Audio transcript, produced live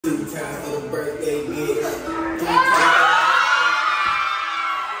2 times for the birthday, bitch. 3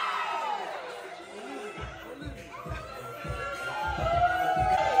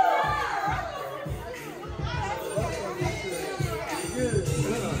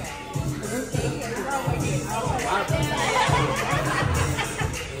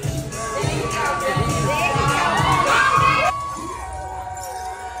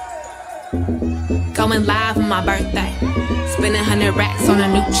 Going live on my birthday, spending 100 racks on a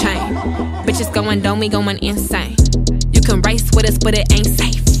new chain. Bitches going dumb, we going insane. You can race with us, but it ain't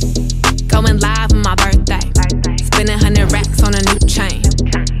safe. Going live on my birthday, spending 100 racks on a new chain.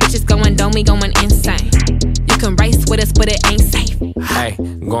 Bitches going dumb, we going insane. You can race with us, but it ain't safe. Hey,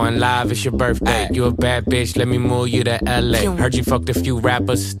 going live, it's your birthday. You a bad bitch, let me move you to LA. Heard you fucked a few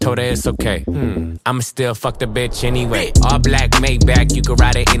rappers, told her it's okay. I'ma still fuck the bitch anyway. All black, Maybach, you can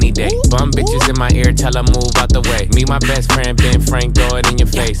ride it any day. Bum bitches in my ear, tell her move out the way. Me, my best friend, Ben Frank, throw it in your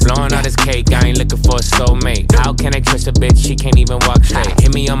face. Blowing all this cake, I ain't looking for a soulmate. How can I trust a bitch, she can't even walk straight.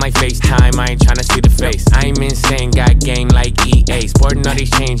 Hit me on my FaceTime, I ain't tryna see the face. I'm insane, got game like EA. Sporting all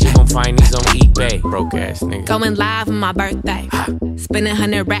these chains, you won't find these on eBay. Broke ass nigga. Going live on my birthday, spending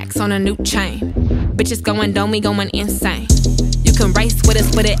 100 racks on a new chain. Bitches going dumb, we going insane. You can race with us,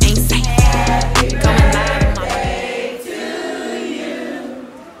 but it ain't safe. Going live on my birthday to you.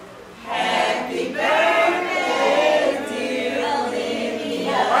 Happy birthday, dear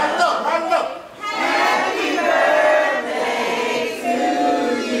Olivia. Rise up, rise up. Happy birthday to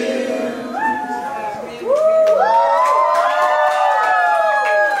you.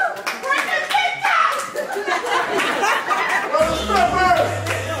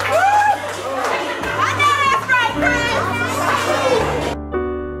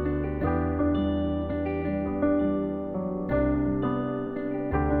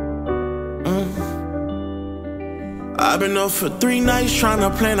 I've been up for 3 nights trying to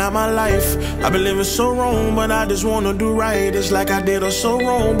plan out my life. I've been living so wrong, but I just wanna do right. It's like I did her so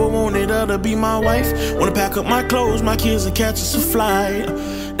wrong, but wanted her to be my wife. Wanna pack up my clothes, my kids, and catch us a flight.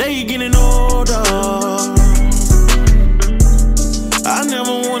 They getting older. I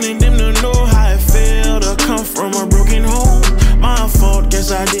never wanted them to know how it felt to come from a broken home. My fault,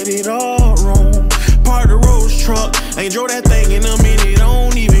 guess I did it all wrong. Part of the Rose truck, ain't drove that thing in a minute. I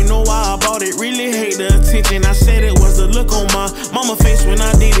don't even know why I bought it. Really hate the attention. I said it was the look on my mama face when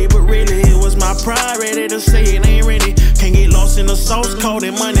I did it, but really it was my pride. Ready to say it ain't ready. Can't get lost in the sauce, called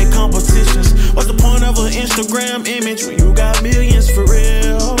it money competitions. What's the point of an Instagram image when you got millions for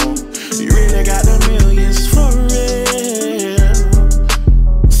real? You really got the millions for real.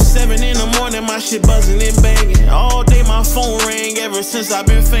 7 in the morning, my shit buzzing and banging. All day my phone rang ever since I've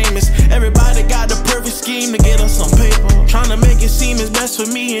been famous. Everybody got the perfect scheme to get us some paper. Tryna make it seem it's best for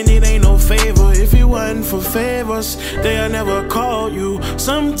me and it ain't no favor. If it wasn't for favors, they'll never call you.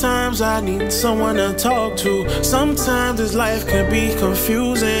 Sometimes I need someone to talk to. Sometimes this life can be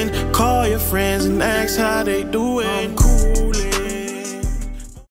confusing. Call your friends and ask how they doing.